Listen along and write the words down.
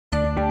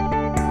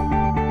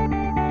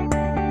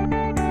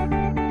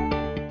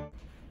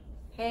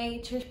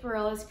Trish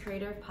Bareilles,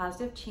 creator of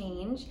Positive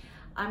Change.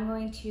 I'm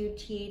going to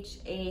teach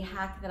a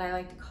hack that I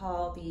like to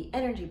call the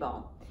energy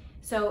ball.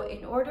 So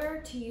in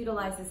order to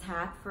utilize this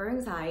hack for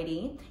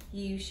anxiety,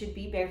 you should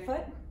be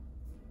barefoot.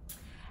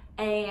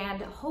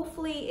 And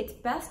hopefully it's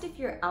best if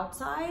you're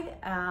outside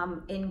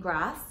in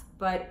grass,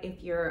 but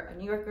if you're a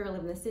New Yorker,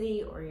 live in the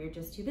city, or you're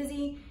just too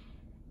busy,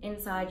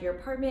 inside your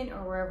apartment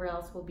or wherever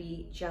else will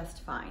be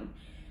just fine.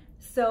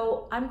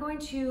 So I'm going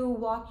to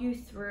walk you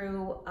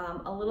through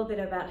a little bit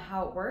about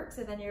how it works,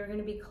 and then you're going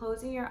to be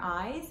closing your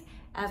eyes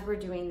as we're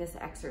doing this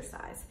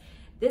exercise.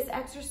 This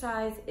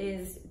exercise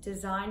is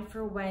designed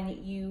for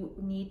when you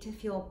need to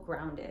feel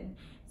grounded.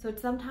 So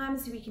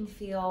sometimes we can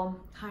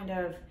feel kind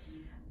of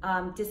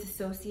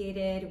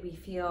disassociated. We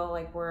feel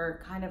like we're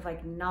kind of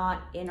like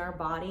not in our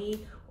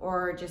body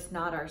or just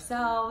not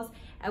ourselves.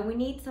 And we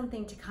need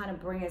something to kind of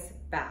bring us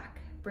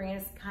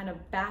kind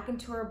of back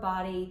into our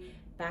body,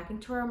 back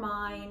into our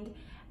mind.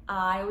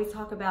 I always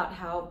talk about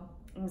how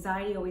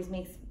anxiety always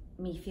makes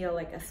me feel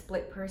like a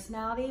split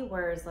personality,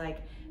 whereas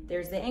like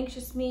there's the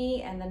anxious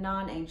me and the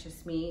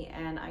non-anxious me,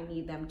 and I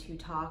need them to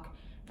talk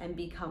and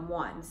become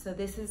one. So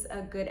this is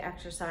a good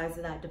exercise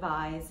that I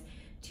devise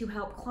to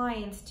help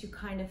clients to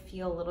kind of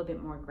feel a little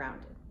bit more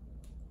grounded.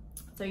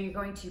 So you're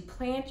going to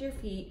plant your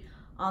feet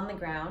on the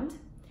ground,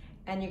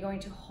 and you're going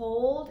to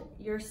hold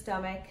your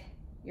stomach,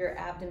 your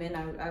abdomen,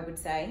 I would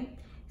say.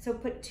 So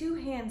put two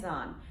hands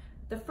on.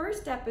 The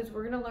first step is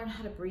we're gonna learn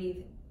how to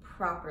breathe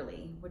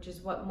properly, which is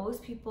what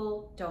most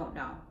people don't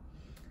know.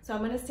 So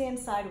I'm gonna stand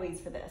sideways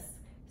for this.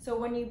 So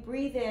when you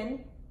breathe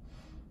in,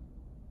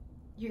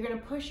 you're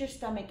gonna push your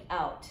stomach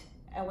out.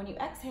 And when you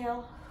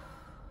exhale,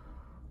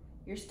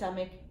 your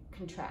stomach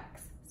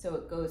contracts, so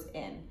it goes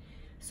in.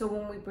 So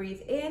when we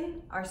breathe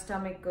in, our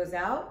stomach goes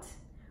out.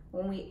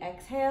 When we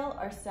exhale,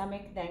 our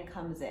stomach then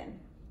comes in.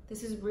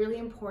 This is really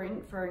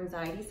important for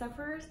anxiety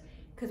sufferers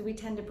because we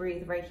tend to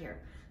breathe right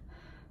here.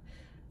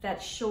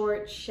 That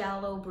short,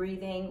 shallow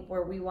breathing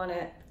where we want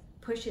to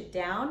push it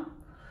down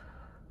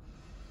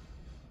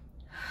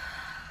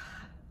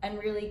and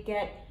really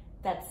get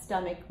that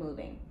stomach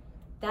moving.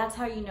 That's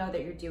how you know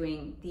that you're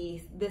doing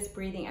this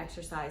breathing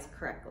exercise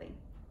correctly.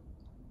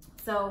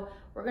 So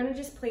we're going to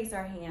just place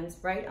our hands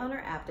right on our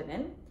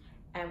abdomen,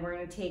 and we're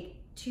going to take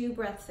 2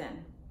 breaths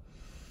in.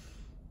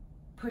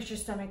 Push your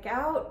stomach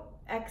out,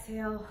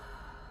 exhale,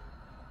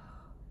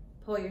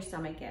 pull your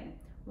stomach in.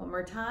 One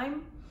more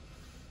time.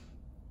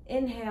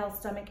 Inhale,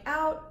 stomach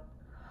out,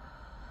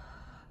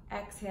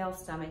 exhale,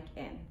 stomach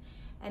in.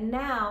 And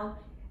now,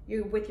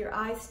 with your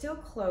eyes still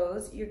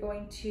closed, you're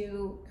going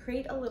to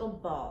create a little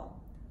ball,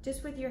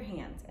 just with your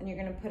hands, and you're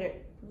gonna put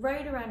it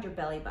right around your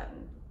belly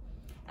button.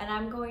 And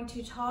I'm going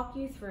to talk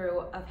you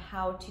through of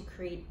how to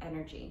create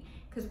energy,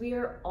 because we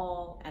are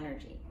all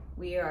energy.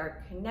 We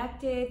are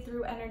connected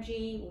through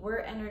energy, we're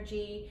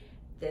energy,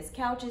 this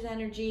couch is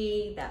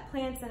energy, that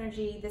plant's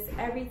energy,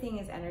 everything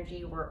is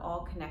energy, we're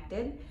all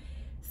connected.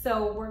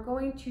 So we're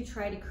going to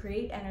try to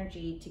create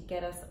energy to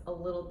get us a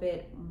little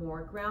bit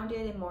more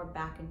grounded and more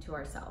back into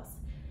ourselves.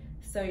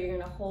 So you're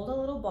gonna hold a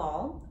little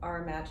ball,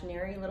 our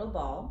imaginary little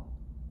ball,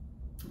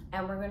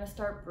 and we're gonna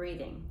start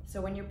breathing.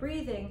 So when you're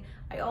breathing,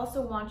 I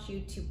also want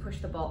you to push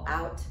the ball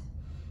out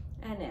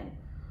and in,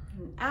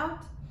 and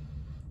out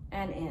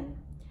and in.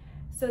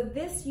 So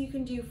this you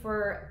can do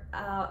for,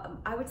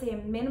 I would say a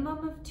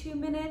minimum of 2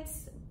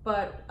 minutes,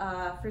 but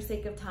for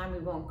sake of time, we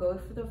won't go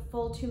for the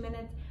full 2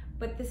 minutes.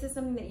 But this is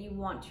something that you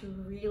want to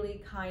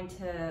really kind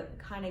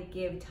of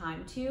give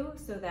time to,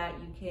 so that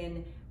you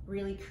can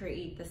really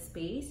create the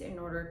space in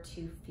order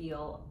to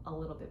feel a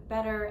little bit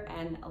better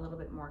and a little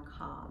bit more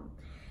calm.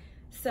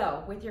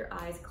 So with your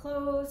eyes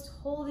closed,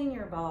 holding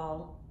your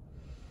ball,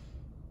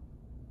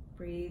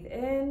 breathe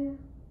in,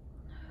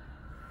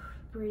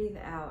 breathe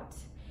out.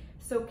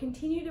 So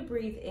continue to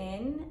breathe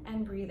in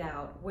and breathe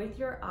out with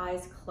your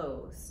eyes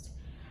closed.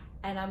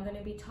 And I'm going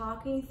to be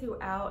talking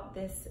throughout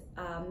this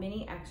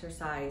mini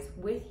exercise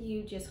with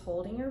you, just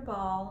holding your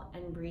ball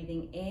and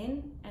breathing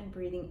in and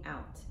breathing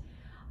out.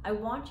 I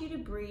want you to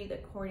breathe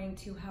according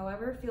to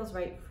however feels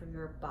right for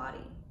your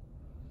body.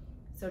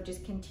 So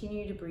just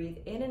continue to breathe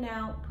in and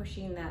out,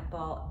 pushing that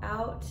ball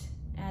out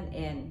and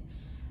in.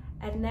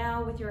 And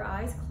now with your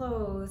eyes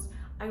closed,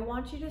 I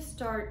want you to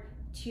start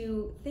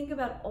to think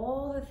about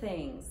all the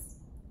things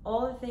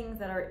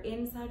that are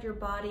inside your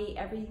body,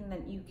 everything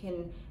that you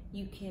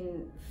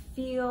can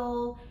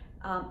feel,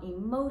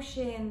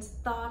 emotions,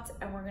 thoughts,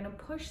 and we're gonna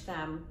push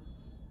them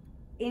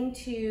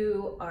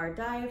into our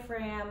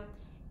diaphragm,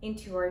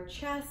 into our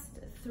chest,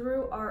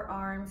 through our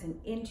arms, and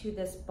into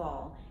this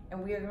ball.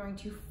 And we are going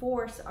to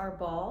force our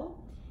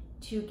ball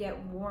to get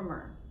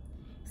warmer.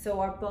 So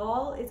our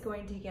ball is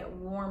going to get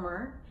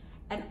warmer,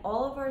 and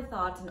all of our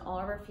thoughts and all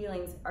of our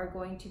feelings are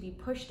going to be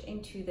pushed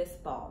into this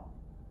ball.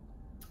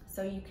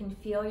 So you can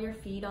feel your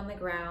feet on the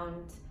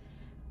ground.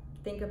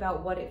 Think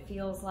about what it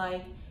feels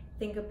like.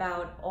 Think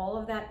about all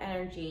of that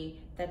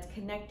energy that's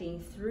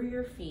connecting through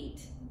your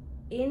feet,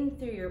 in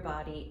through your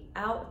body,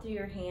 out through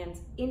your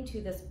hands,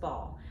 into this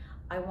ball.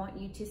 I want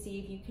you to see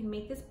if you can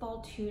make this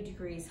ball 2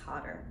 degrees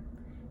hotter.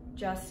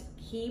 Just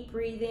keep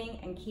breathing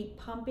and keep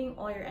pumping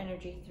all your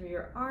energy through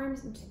your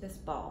arms into this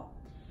ball.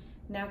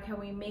 Now, can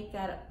we make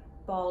that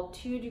ball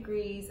 2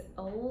 degrees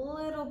a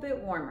little bit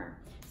warmer?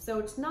 So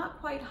it's not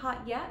quite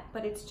hot yet,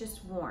 but it's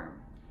just warm.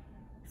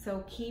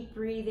 So keep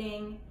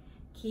breathing,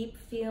 keep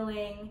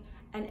feeling,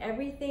 and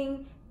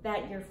everything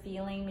that you're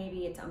feeling,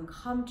 maybe it's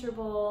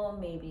uncomfortable,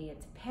 maybe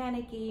it's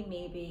panicky,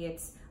 maybe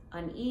it's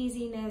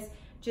uneasiness,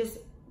 just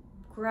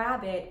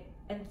grab it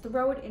and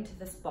throw it into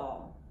this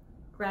ball.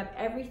 Grab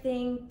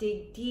everything,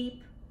 dig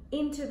deep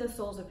into the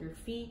soles of your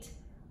feet,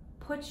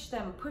 push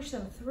them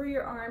through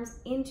your arms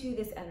into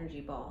this energy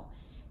ball.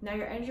 Now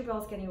your energy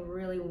ball is getting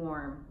really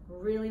warm,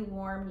 really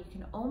warm. You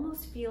can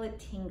almost feel it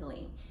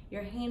tingling.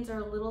 Your hands are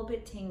a little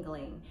bit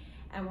tingling,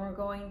 and we're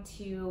going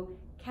to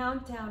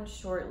count down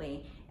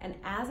shortly. And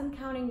as I'm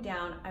counting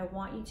down, I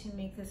want you to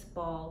make this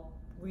ball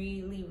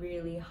really,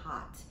 really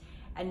hot.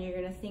 And you're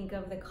gonna think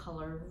of the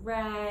color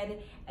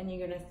red, and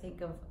you're gonna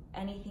think of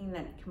anything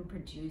that can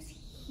produce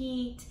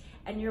heat,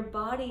 and your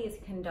body is a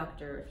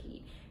conductor of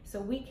heat. So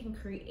we can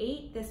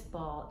create this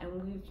ball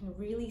and we can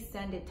really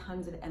send it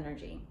tons of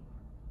energy.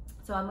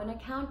 So I'm gonna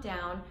count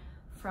down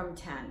from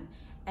 10.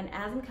 And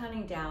as I'm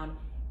counting down,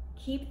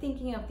 keep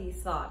thinking of these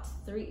thoughts.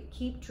 3,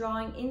 keep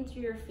drawing in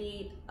through your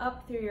feet,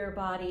 up through your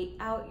body,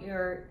 out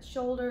your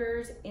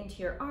shoulders,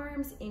 into your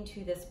arms,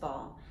 into this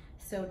ball.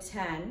 So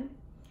 10,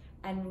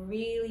 and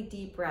really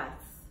deep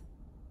breaths.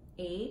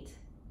 8,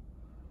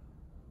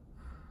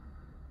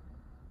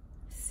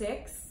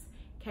 6,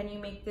 can you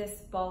make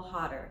this ball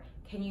hotter?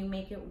 Can you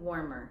make it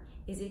warmer?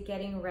 Is it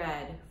getting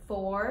red?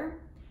 4,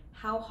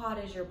 how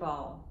hot is your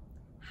ball?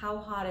 How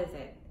hot is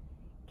it?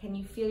 Can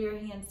you feel your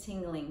hands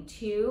tingling?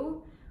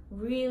 2,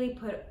 really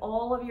put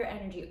all of your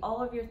energy,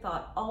 all of your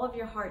thought, all of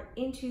your heart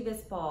into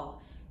this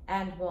ball.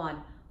 And 1,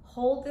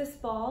 hold this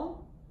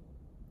ball,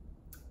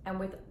 and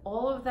with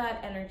all of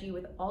that energy,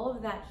 with all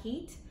of that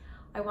heat,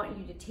 I want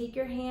you to take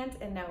your hands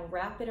and now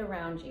wrap it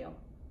around you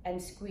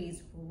and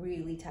squeeze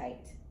really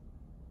tight.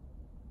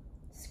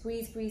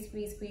 Squeeze, squeeze,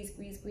 squeeze, squeeze,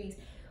 squeeze, squeeze.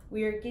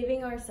 We are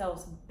giving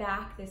ourselves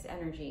back this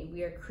energy.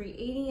 We are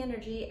creating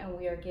energy and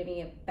we are giving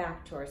it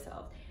back to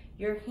ourselves.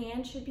 Your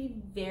hands should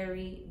be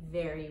very,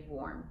 very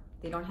warm.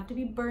 They don't have to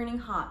be burning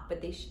hot,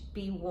 but they should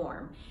be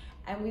warm.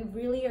 And we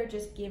really are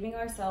just giving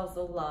ourselves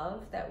the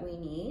love that we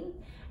need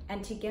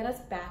and to get us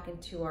back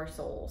into our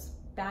souls,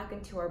 back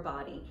into our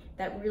body.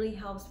 That really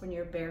helps when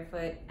you're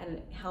barefoot, and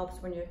it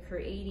helps when you're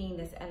creating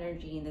this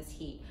energy and this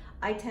heat.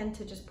 I tend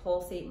to just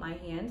pulsate my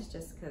hands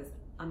just because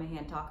I'm a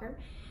hand talker.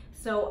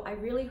 So I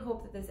really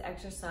hope that this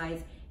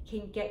exercise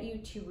can get you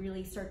to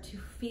really start to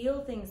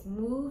feel things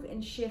move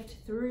and shift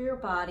through your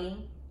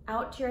body,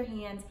 out to your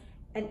hands,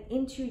 and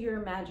into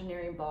your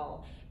imaginary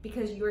ball,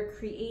 because you are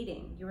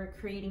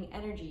creating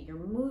energy, you're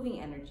moving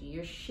energy,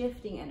 you're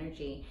shifting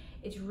energy.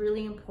 It's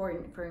really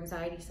important for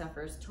anxiety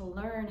sufferers to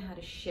learn how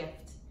to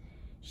shift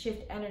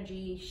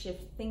energy,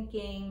 shift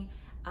thinking.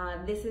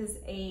 This is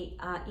a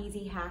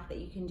easy hack that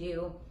you can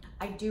do.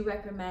 I do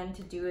recommend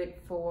to do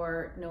it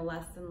for no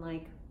less than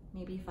like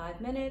maybe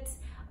 5 minutes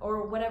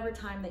or whatever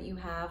time that you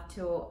have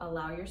to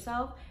allow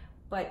yourself,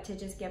 but to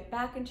just get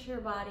back into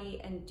your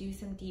body and do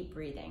some deep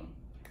breathing.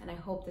 And I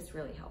hope this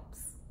really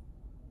helps.